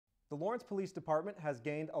The Lawrence Police Department has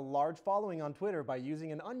gained a large following on Twitter by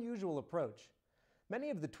using an unusual approach. Many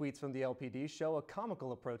of the tweets from the LPD show a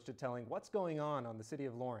comical approach to telling what's going on the city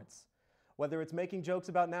of Lawrence. Whether it's making jokes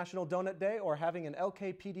about National Donut Day or having an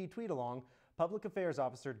LKPD tweet-along, Public Affairs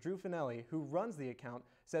Officer Drew Finelli, who runs the account,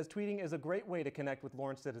 says tweeting is a great way to connect with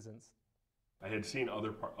Lawrence citizens. I had seen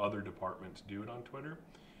other departments do it on Twitter,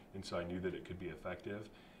 and so I knew that it could be effective.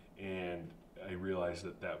 And I realized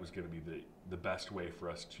that that was going to be the best way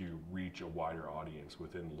for us to reach a wider audience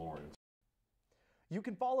within Lawrence. You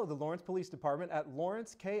can follow the Lawrence Police Department at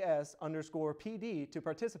LawrenceKS_PD to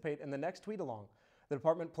participate in the next tweet-along. The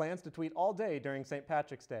department plans to tweet all day during St.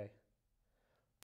 Patrick's Day.